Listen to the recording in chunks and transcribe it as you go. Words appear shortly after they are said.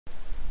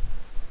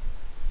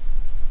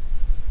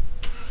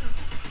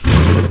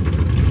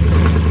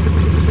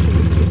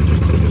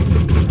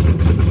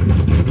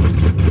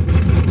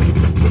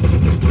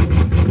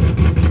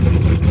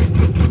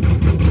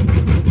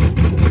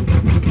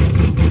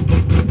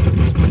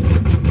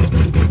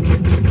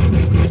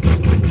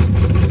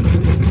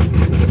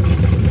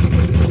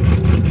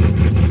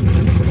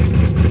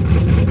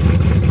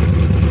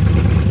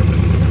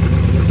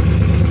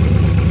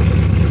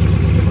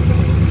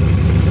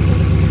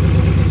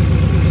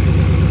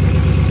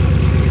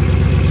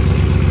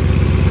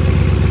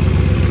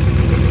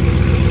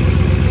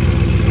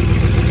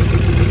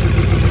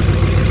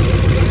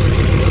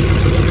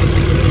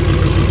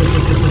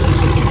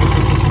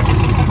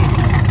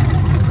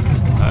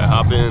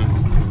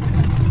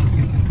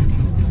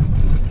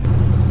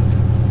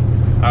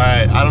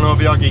I don't know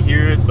if y'all can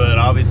hear it, but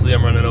obviously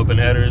I'm running open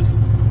headers.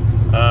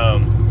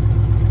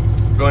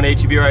 Going to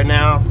HEB right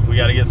now. We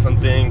got to get some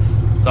things.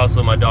 It's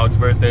also my dog's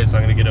birthday, so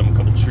I'm gonna get him a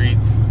couple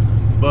treats.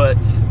 But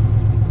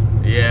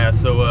yeah,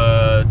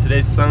 so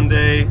today's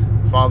Sunday,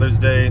 Father's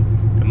Day,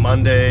 and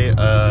Monday,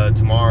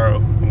 tomorrow,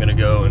 I'm gonna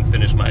go and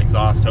finish my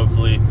exhaust,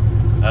 hopefully.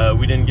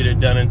 We didn't get it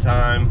done in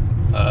time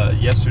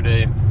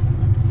yesterday,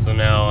 so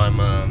now I'm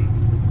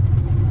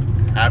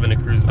having to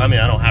cruise. I mean,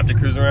 I don't have to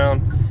cruise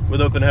around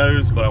with open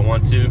headers, but I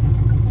want to.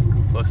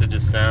 Plus, it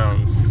just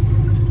sounds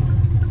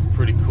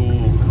pretty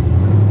cool.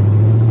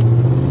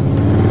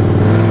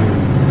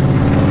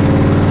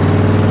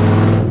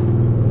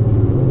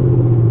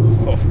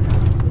 Oh.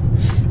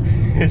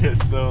 It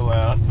is so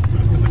loud.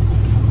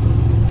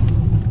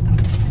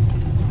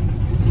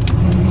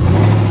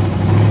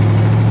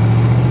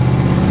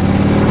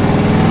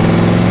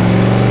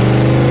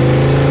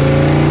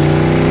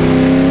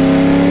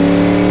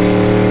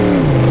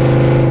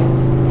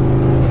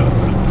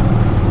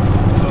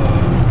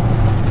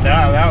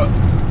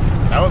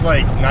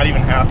 Like not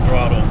even half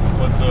throttle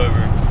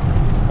whatsoever.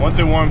 Once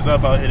it warms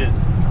up, I'll hit it.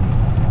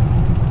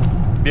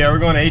 But yeah, we're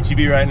going to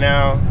HEB right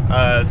now.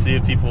 See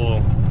if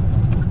people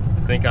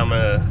think I'm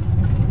a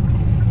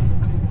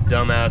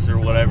dumbass or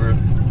whatever.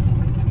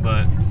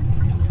 But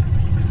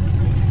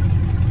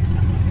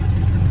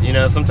you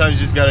know, sometimes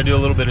you just got to do a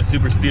little bit of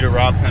super speeder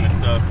Rob kind of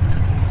stuff.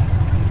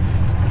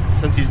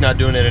 Since he's not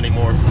doing it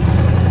anymore.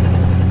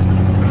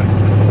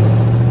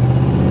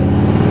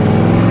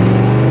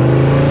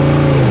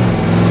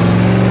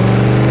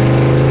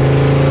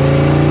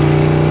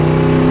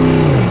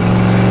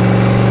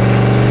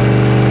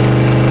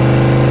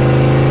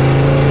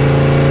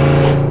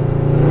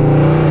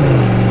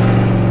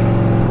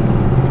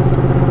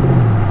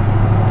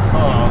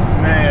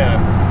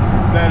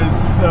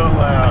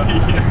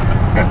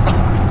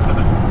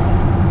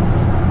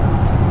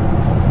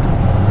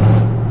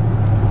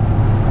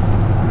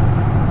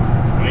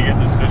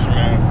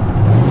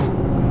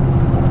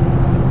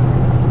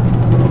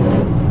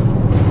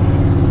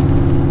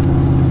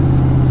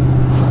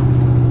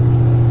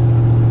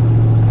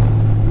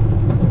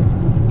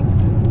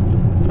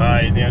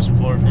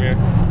 Floor from here.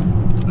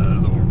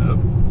 Is it warmed up?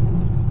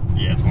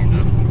 Yeah, it's warmed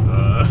up.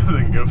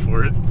 Then go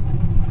for it.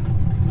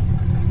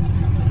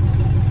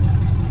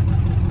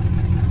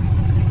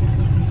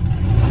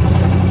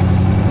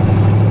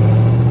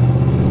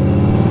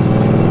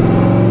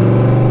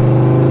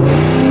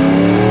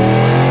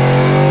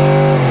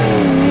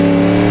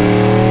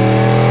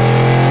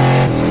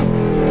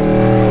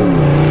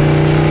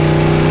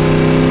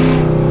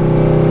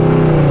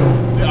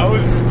 I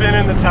was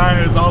spinning the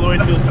tires all the way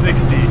till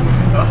 60.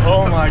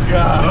 Oh my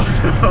gosh.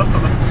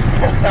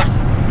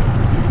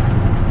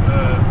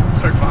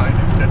 Stuck behind,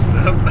 just catching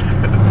up.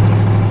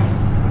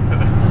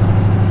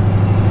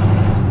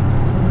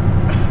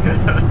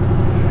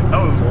 That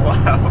was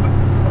loud.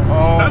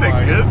 Oh sounded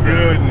my good,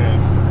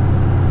 goodness.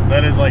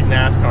 That is like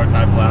NASCAR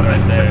type loud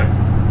right there.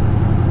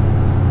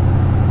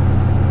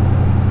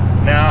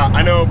 Now,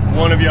 I know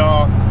one of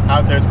y'all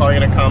out there is probably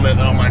going to comment,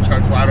 oh, my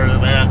truck's louder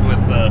than that with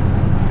the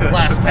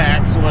glass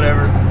packs,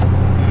 whatever.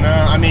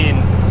 No, I mean,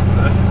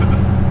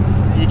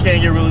 you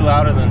can't get really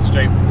louder than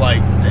straight,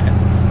 like,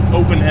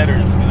 open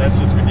headers, because that's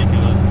just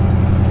ridiculous.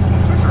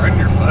 It's just right in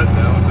your butt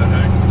now, what the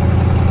heck?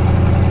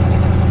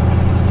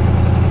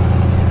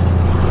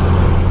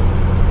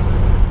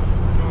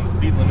 It's going the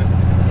speed limit.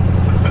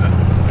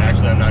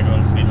 Actually, I'm not going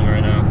the speed limit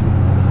right now.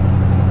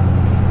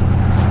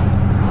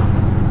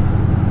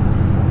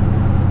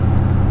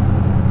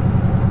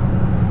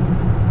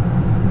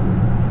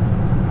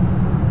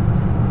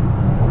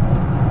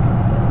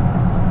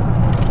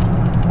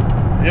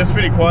 It's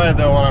pretty quiet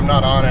though when I'm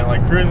not on it.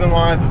 Like cruising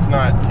wise, it's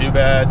not too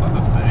bad. It's about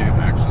the same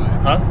actually.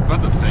 Huh? It's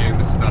about the same,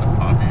 just not as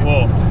poppy.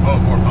 Well, oh,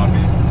 more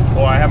poppy.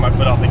 Well, I have my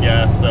foot off the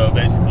gas, so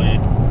basically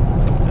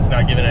it's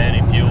not giving it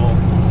any fuel.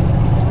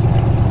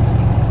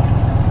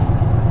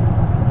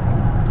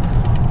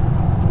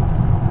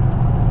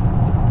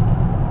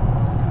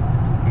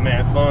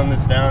 Man, slowing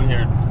this down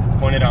here,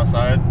 pointed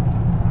outside.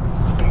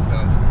 This thing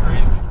sounds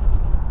crazy.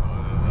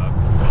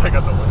 I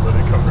got the window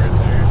to come right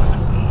there.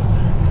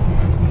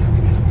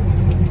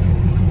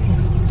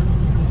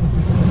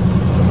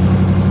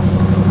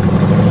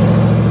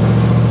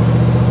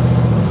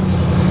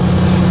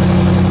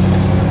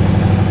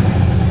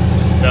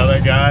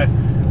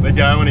 The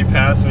guy when he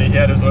passed me, he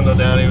had his window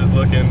down, he was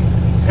looking.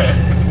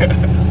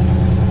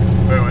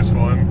 Wait, which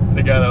one?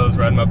 The guy that was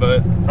riding my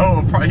butt.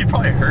 Oh, he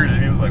probably heard it.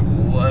 He was like,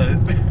 what?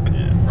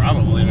 Yeah,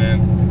 probably,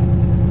 man.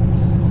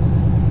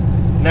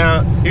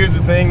 Now, here's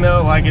the thing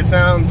though, like it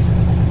sounds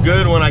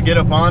good when I get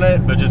up on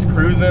it, but just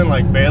cruising,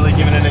 like barely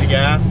giving it any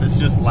gas, it's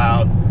just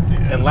loud.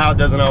 Yeah. And loud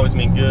doesn't always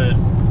mean good.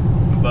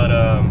 But,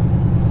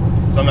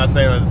 so I'm not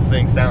saying that this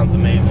thing sounds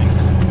amazing.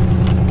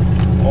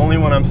 Only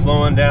when I'm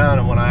slowing down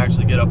and when I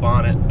actually get up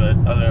on it, but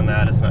other than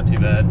that, it's not too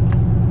bad.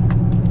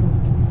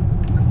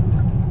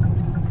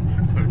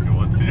 Okay,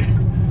 let's see.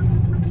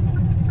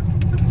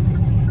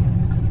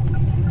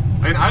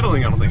 I mean,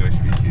 idling, I don't think it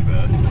should be too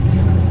bad.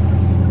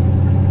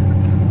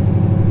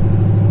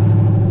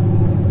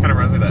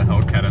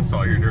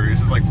 saw you doing. He was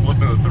just like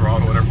flipping the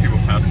throttle whenever people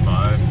pass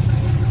by.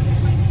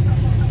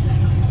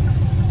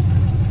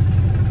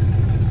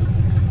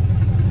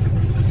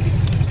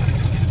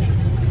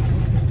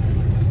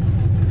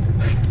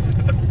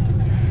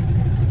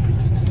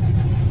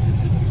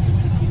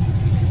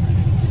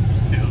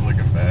 He was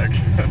looking back.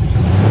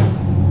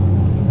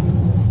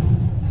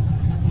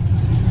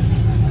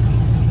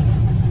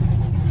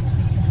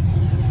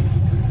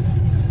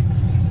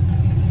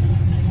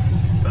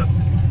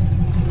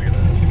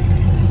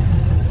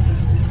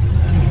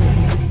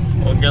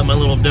 Got my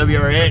little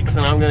WRX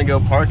and I'm gonna go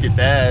park it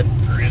bad.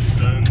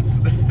 Grandsons.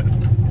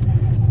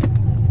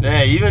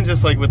 Nah, even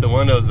just like with the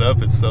windows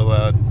up, it's so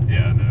loud.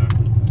 Yeah, I know.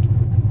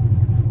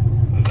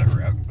 Is that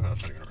wrap? No,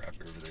 that's not even a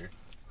wrapper over there.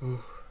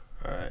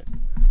 Alright.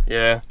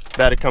 Yeah,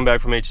 about to come back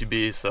from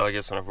HEB, so I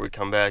guess whenever we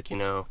come back, you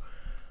know,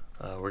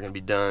 we're gonna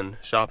be done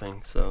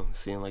shopping. So,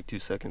 see you in like 2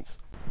 seconds.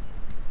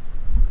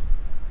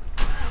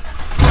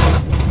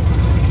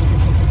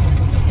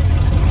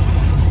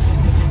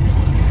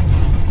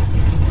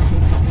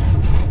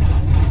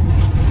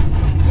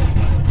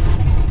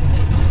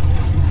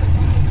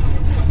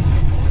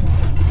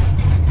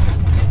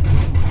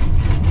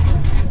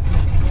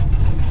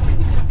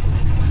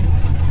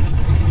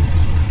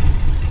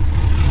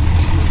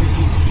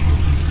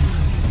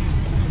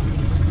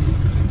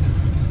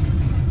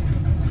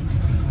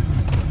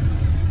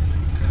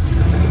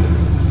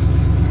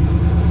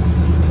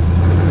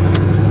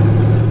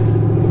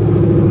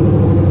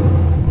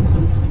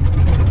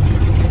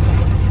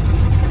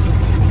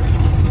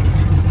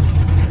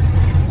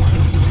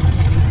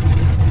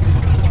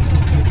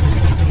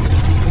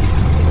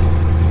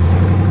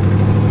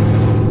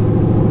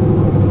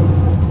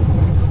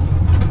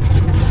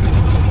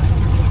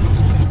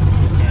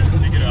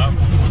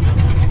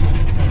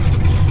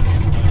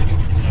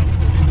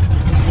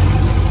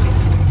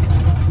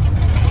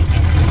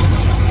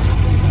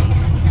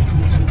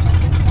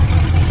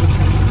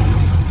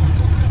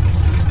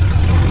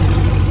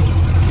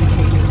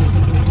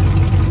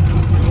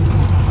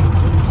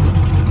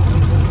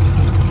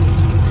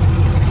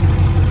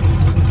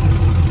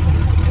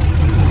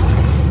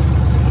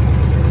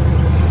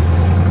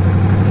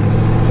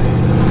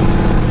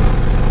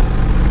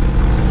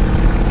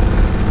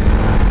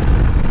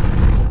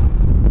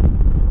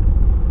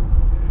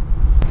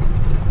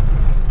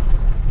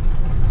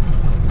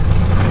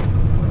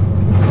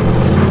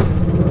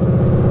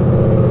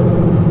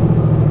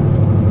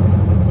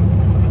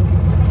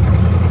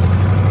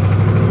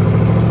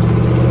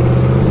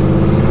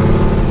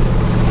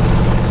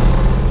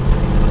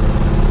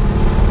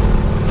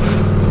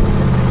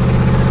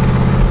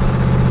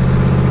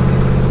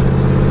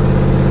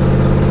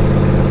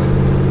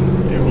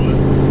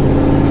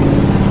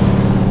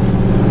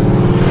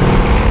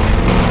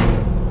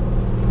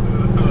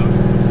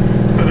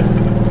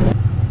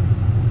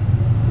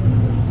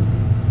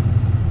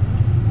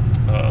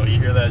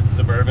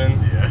 Suburban?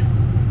 Yeah.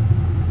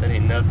 That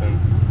ain't nothing.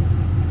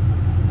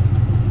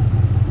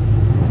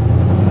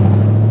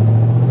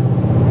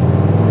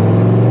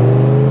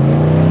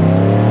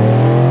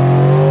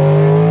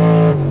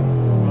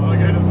 Oh, the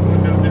guy does the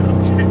window down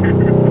too.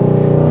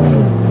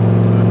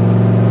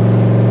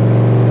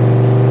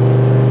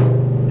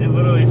 It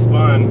literally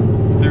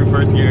spun through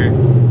first gear.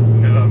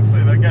 No, I'm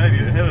saying that guy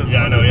ahead of us.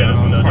 Yeah, I know, yeah.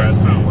 This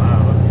part's so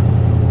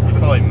loud. He's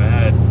probably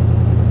mad.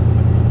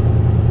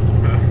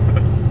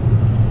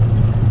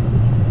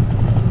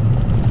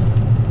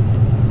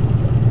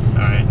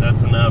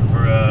 That's enough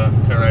for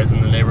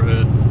terrorizing the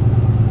neighborhood.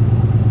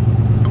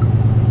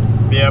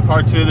 But yeah,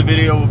 part 2 of the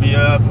video will be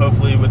up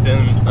hopefully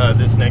within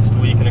this next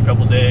week in a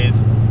couple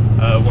days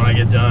when I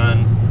get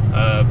done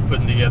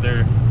putting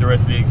together the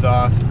rest of the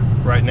exhaust.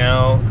 Right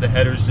now the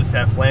headers just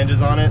have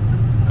flanges on it.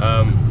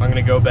 I'm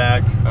gonna go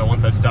back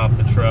once I stop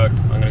the truck.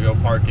 I'm gonna go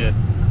park it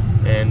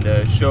and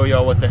show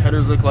y'all what the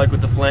headers look like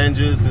with the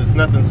flanges. It's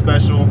nothing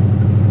special,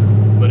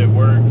 but it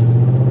works.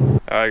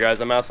 Alright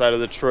guys, I'm outside of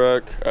the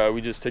truck.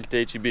 We just took it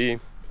to HEB.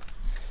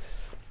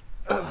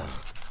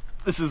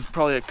 This is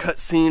probably a cut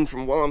scene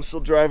from while I'm still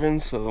driving,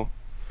 so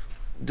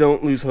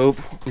don't lose hope.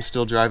 I'm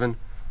still driving.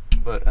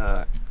 But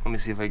let me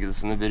see if I get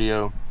this in the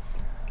video.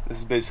 This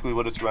is basically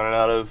what it's running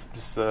out of.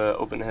 Just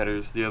open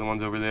headers. The other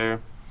one's over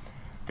there.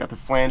 Got the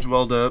flange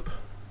weld up,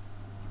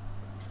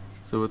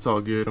 so it's all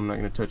good. I'm not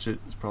going to touch it.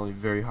 It's probably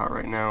very hot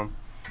right now.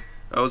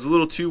 I was a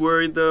little too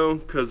worried though,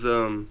 because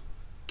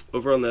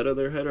over on that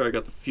other header I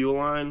got the fuel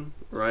line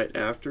right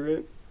after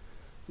it,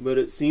 but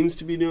it seems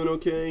to be doing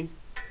okay.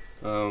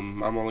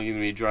 I'm only going to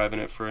be driving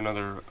it for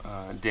another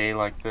day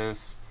like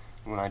this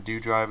when I do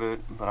drive it,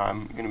 but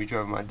I'm going to be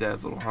driving my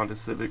dad's little Honda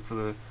Civic for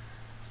the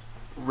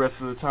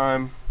rest of the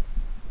time.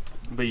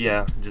 But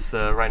yeah, just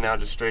right now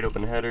just straight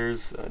open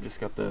headers.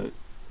 Just got the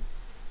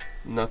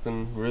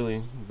nothing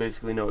really,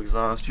 basically no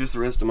exhaust. Here's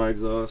the rest of my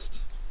exhaust.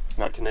 It's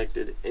not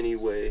connected any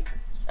way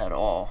at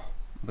all.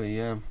 But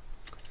yeah,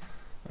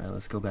 alright,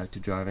 let's go back to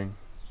driving.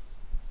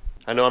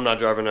 I know I'm not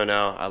driving right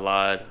now. I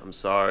lied. I'm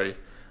sorry.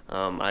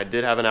 I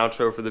did have an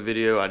outro for the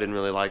video. I didn't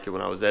really like it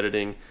when I was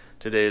editing.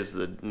 Today is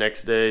the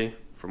next day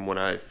from when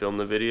I filmed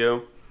the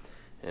video.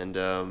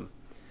 And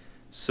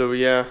so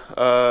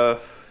yeah,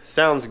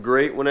 sounds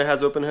great when it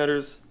has open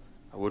headers.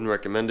 I wouldn't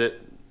recommend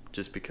it,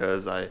 just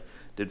because I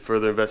did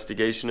further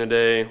investigation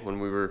today when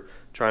we were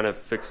trying to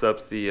fix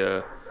up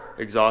the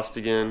exhaust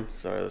again.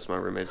 Sorry, that's my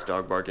roommate's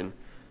dog barking.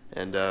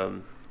 And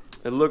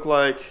it looked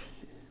like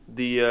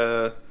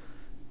the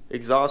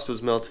exhaust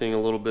was melting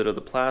a little bit of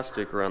the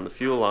plastic around the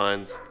fuel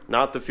lines.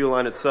 Not the fuel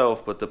line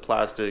itself, but the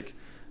plastic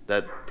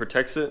that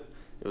protects it.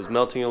 It was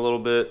melting a little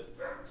bit.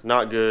 It's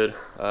not good.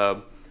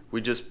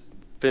 We just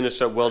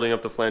finished up welding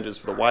up the flanges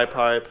for the Y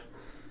pipe,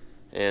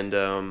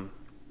 and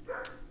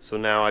so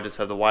now I just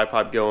have the Y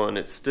pipe going.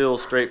 It's still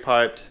straight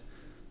piped.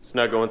 It's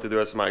not going through the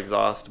rest of my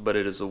exhaust, but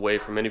it is away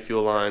from any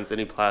fuel lines,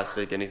 any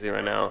plastic, anything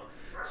right now,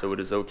 so it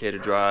is okay to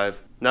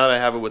drive. Now that I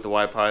have it with the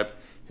Y pipe,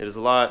 it is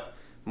a lot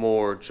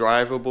more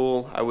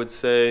drivable, I would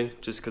say,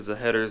 just because the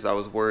headers, I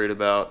was worried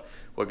about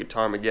what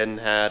Guitar Armageddon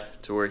had,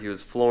 to where he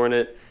was flooring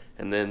it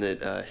and then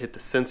it hit the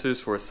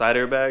sensors for his side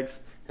airbags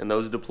and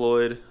those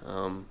deployed.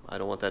 I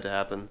don't want that to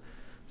happen,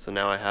 so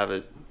now I have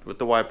it with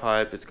the Y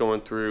pipe. It's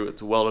going through,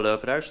 it's welded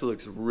up. It actually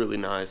looks really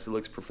nice. It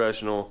looks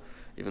professional,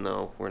 even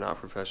though we're not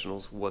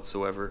professionals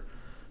whatsoever.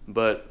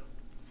 But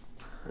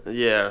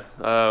yeah,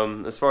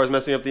 as far as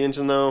messing up the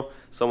engine though,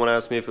 someone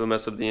asked me if it would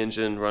mess up the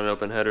engine running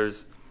open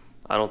headers.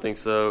 I don't think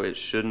so. It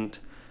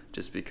shouldn't,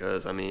 just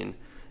because, I mean,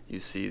 you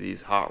see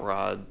these hot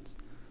rods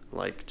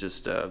like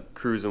just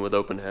cruising with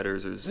open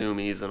headers or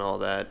zoomies and all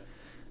that.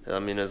 I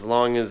mean, as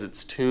long as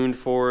it's tuned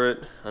for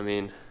it, I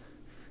mean,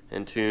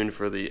 and tuned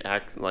for the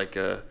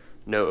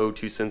no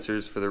O2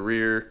 sensors for the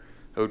rear,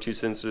 O2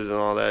 sensors and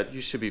all that,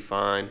 you should be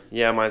fine.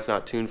 Yeah, mine's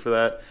not tuned for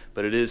that,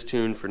 but it is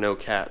tuned for no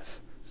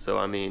cats. So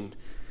I mean,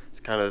 it's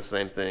kind of the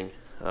same thing.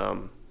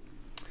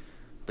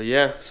 But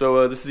yeah,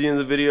 so this is the end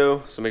of the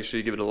video, so make sure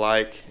you give it a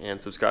like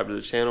and subscribe to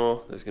the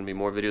channel. There's going to be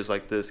more videos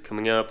like this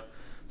coming up,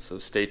 so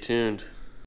stay tuned.